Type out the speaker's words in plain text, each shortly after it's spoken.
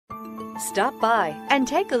Stop by and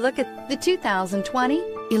take a look at the 2020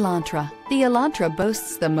 Elantra. The Elantra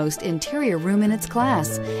boasts the most interior room in its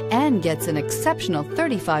class and gets an exceptional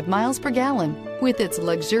 35 miles per gallon. With its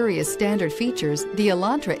luxurious standard features, the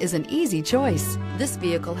Elantra is an easy choice. This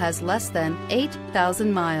vehicle has less than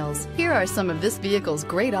 8,000 miles. Here are some of this vehicle's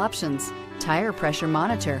great options: tire pressure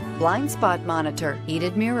monitor, blind spot monitor,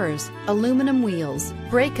 heated mirrors, aluminum wheels,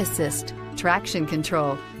 brake assist, traction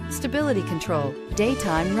control, stability control,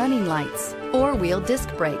 daytime running lights, four-wheel disc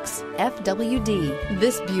brakes, FWD.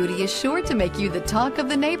 This beauty is sure to make you the talk of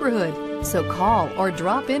the neighborhood. So call or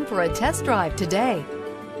drop in for a test drive today.